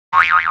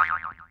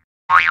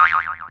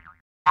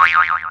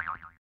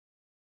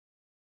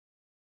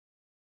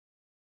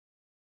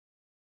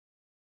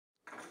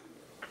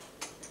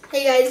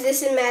Hey guys,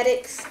 this is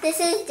Maddox. This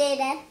is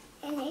JDM.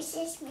 And this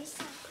is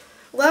Misa.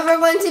 What we're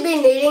going to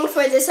be needing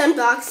for this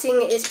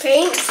unboxing is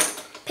paint,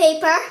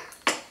 Paper.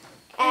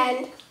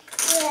 and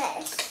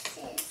Yes.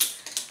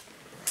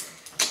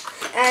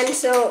 and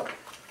so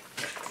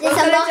what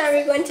colors are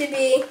we going to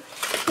be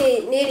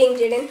needing,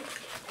 Jaden?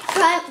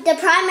 The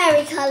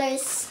primary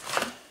colors.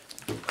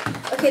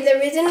 Okay, the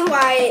reason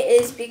why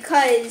is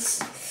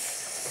because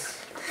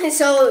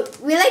so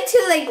we like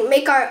to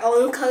make our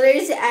own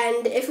colors,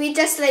 and if we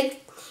just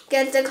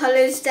get the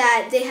colors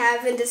that they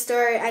have in the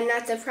store and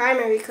not the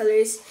primary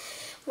colors,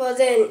 well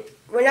then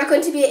we're not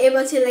going to be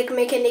able to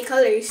make any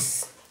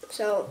colors.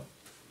 So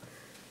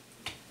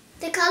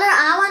the color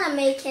I want to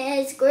make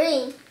is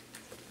green.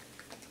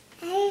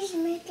 I just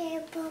make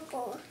it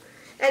purple.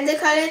 And the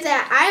color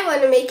that I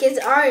want to make is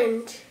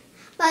orange.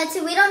 But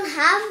we don't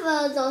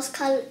have those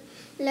colors,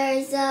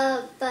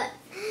 but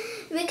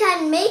we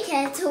can make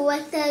it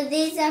with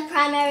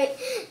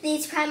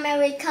these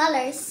primary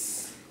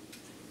colors.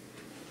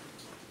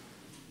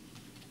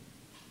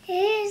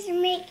 Here's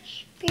make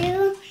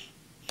blue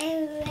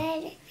and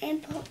red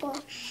and purple.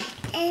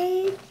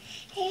 And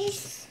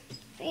here's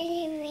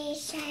really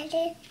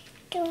excited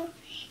to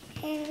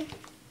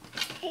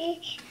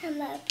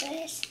come up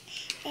with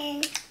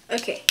and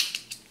Okay.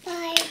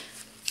 bye.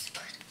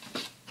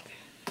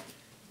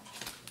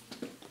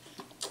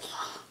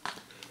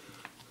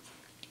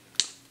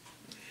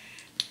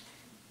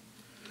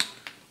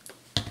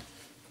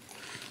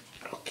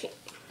 Okay.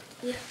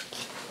 Yeah.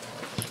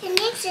 And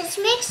just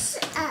mix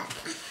up.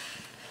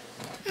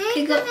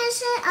 Okay, I'm go. gonna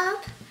mix it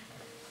up.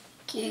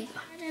 Okay.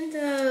 And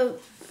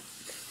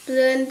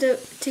blend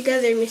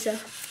together, Misa.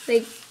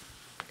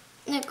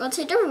 Now go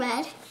to the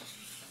red.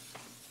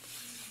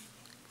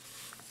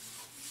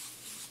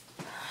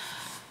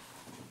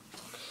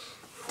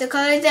 The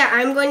color that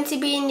I'm going to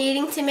be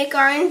needing to make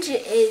orange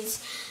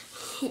is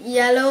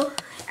yellow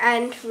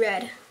and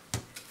red.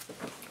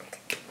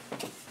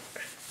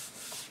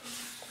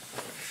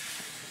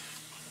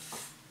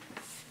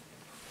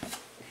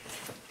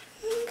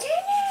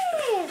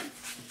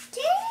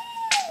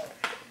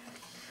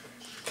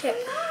 Okay.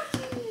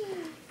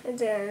 And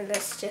then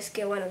let's just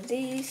get one of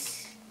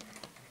these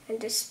and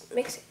just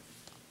mix it.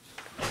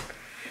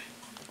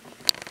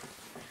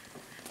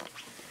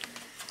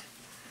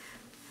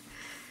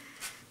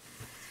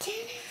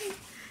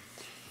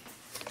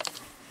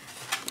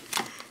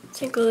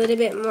 Take a little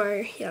bit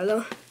more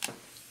yellow.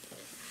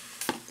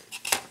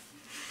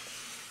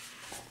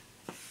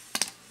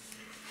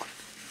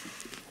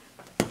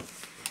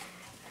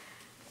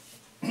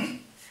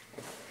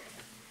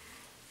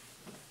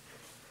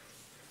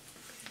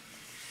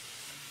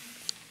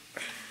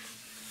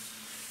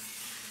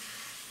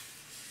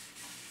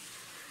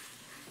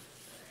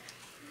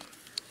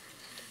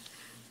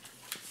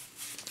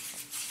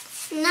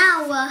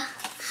 Now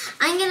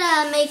I'm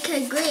gonna make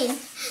a green.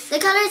 The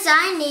colors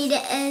I need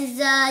is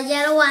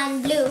yellow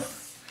and blue.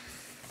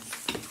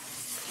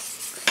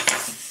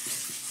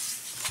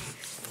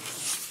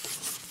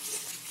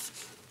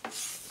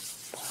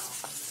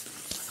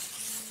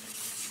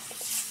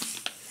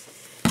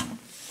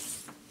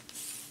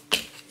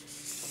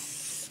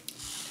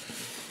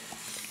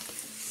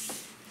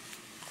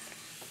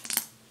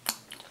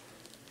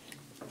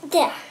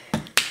 There.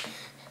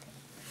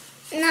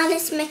 Now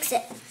let's mix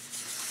it.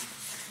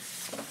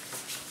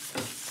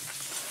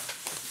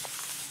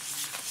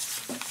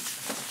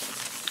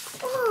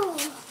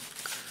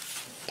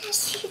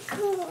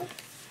 Cool.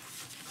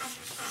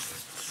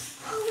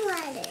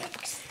 Oh,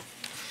 Alex.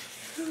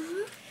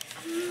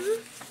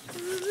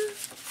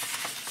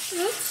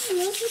 Let's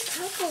make it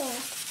purple.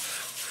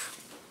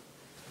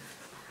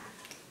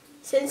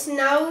 Since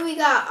now we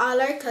got all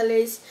our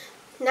colors,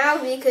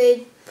 now we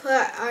could put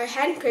our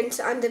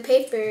handprints on the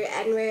paper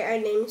and write our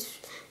names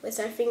with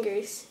our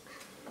fingers.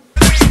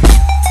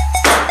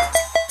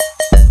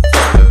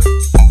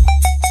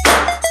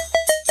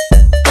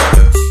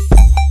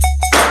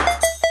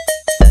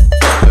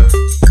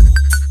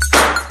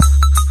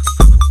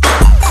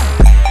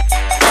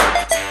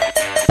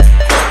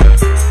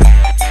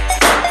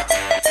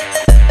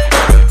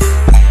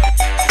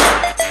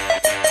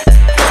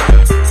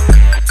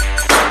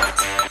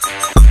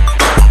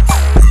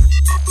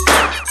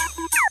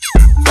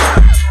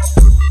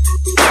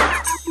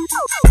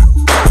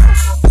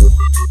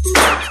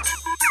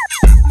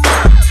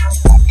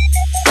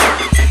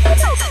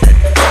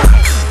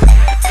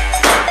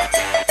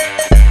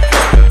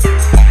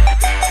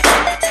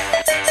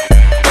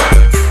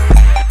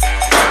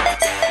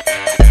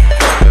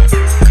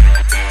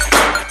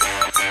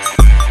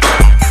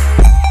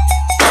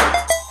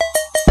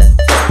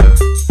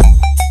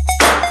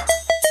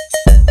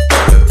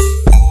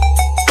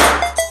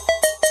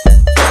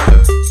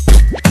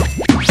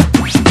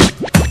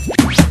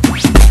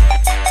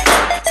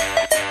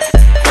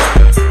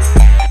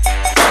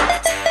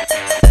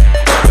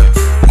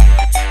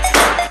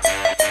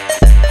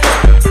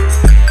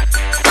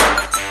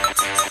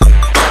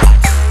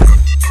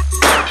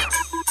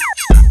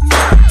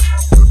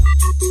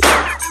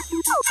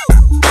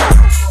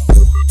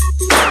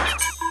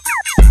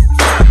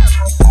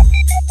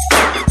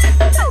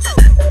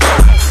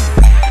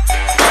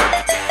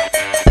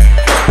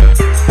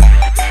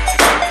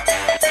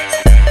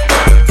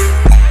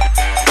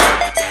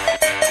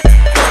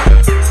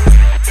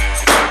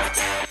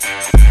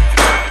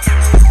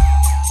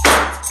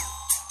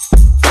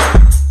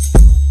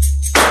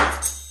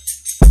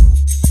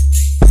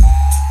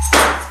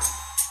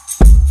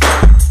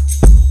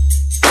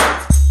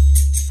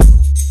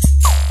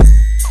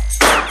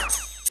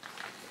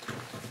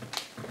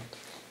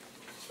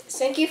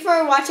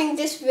 watching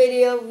this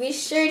video. We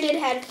sure did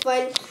have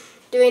fun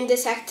doing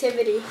this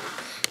activity.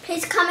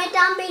 Please comment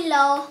down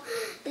below,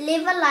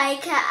 leave a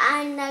like,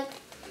 and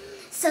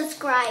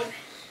subscribe.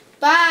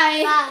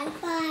 Bye. Bye.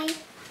 Bye.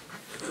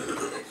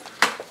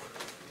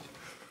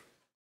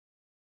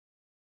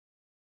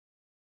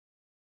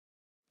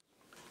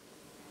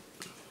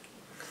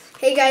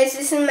 Hey guys,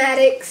 this is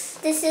Maddox.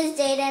 This is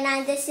Jaden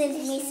and this is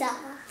Misa.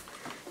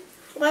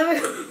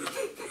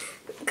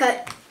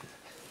 Cut.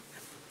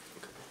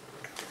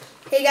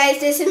 Hey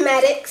guys, this is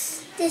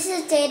Maddox. This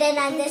is Jaden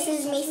and this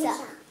is Misa.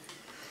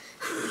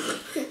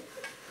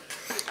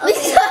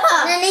 Okay,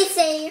 let me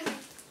say.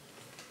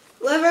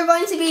 What we're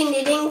going to be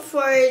needing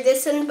for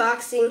this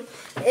unboxing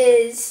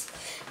is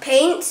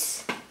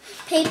paints,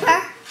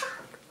 Paper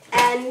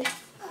and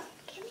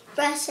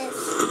brushes.